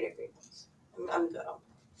and the trade agreements. I'm good on.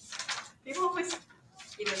 People always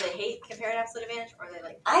either they hate compared absolute advantage or they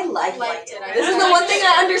like. I like Liked it. it. This is the one thing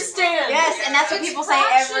I understand. Yes, and that's what It's people say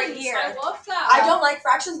every fractions. year. I love that. I don't like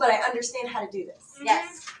fractions, but I understand how to do this.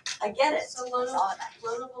 Yes, I get it. So that's all it matters.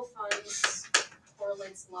 loanable funds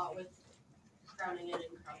correlates a lot with crowding in and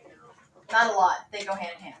crowding out. Not a lot. They go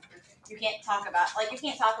hand in hand. You can't talk about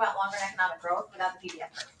long-run economic growth without the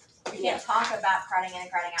PDF curve. You can't talk about crowding in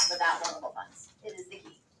and crowding out without loanable funds. It is the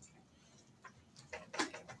key.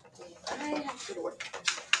 I have to go to work.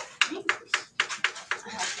 I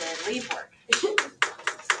have to leave work.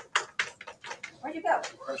 Where'd you go?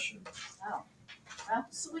 Question.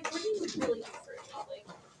 So like, what do you really do for it? Like,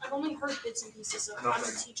 I've only heard bits and pieces of I'm a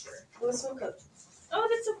Nothing. teacher. I'm a swim coach. Oh,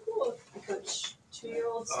 that's so cool. I coach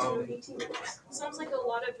 2-year-olds to 18-year-olds. Sounds like a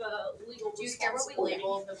lot of legal. Do you care what we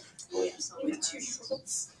label the With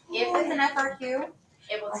 2-year-olds? If it's an FRQ,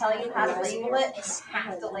 it will tell you how to label it, and you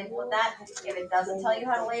have to label it that. If it doesn't tell you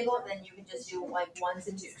how to label it, then you can just do like ones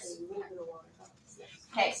and twos.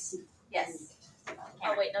 Okay, yes.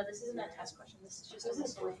 Oh wait, no, this isn't a test question. This is just a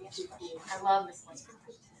miscellaneous question. I love this one.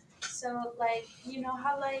 So like, you know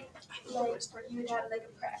how like you would have like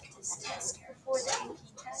a practice test before the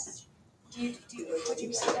AP test? Would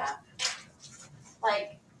you say that?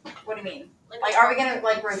 Like, what do you mean? Like, are we gonna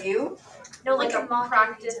like review? No, like a mock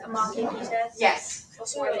practice, a mock AP test? Yes,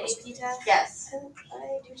 Before the AP test? yes.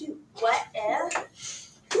 I do too. What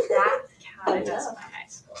if that counted as my high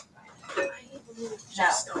school? No,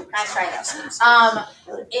 nice try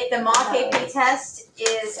though. The mock AP test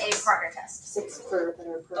is a partner test. 6 for that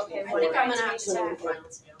are Okay, professional. what if for I'm gonna have to so take many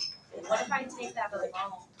finals? What if I take that alone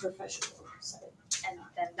professional side. and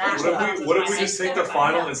then that? what if we just take the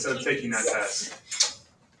final instead of taking that test?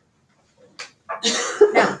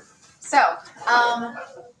 No. So,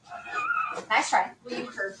 nice try. Will you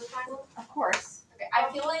curve the final? Of course. Okay,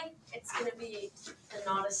 I feel like it's gonna be the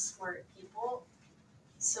not as smart people.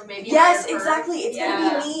 So maybe Yes, hire her. exactly. It's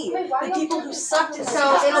gonna be me. Wait, why The do you people have who to- sucked in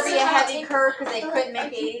So it'll be a heavy curve because they couldn't make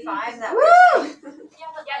the 85. Is that what you're saying?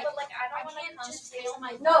 Yeah, but like I don't want to just fail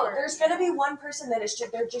my No, paper. there's gonna be one person that is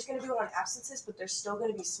they're just gonna be on absences, but they're still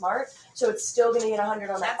gonna be smart, so it's still gonna get 100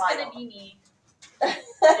 on that That's final. gonna be me.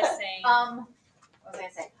 Just saying. What was I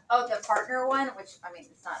gonna say? Oh, the partner one, which I mean,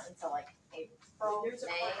 it's not until like April, There's a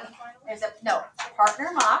May. partner final. There's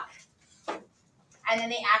partner mock, and then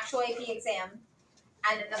the actual AP exam,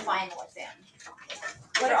 and then the final exam.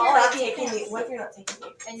 What They're if all you're not AP taking the? exams. What if you're not taking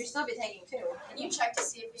the? And you'll still be taking 2. Can you check to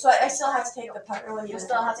see if So I still have to take the partner one. You even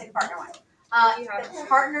still if- have to take the partner one. You have The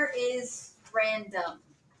partner is random.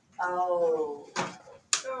 Oh.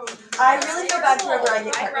 Oh. I really feel bad whenever I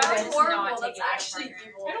get I'd partnered rather with. horrible. Not That's take it actually as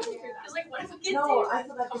evil. I don't think Because like, what if we get No, there? I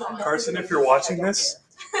feel bad because I'm not Carson, taking if the you're test, I watching don't this,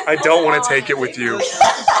 care. I don't want to take it with you.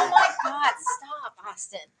 Oh my God! Stop,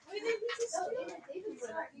 Austin. David's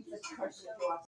not- Carson, if you're watching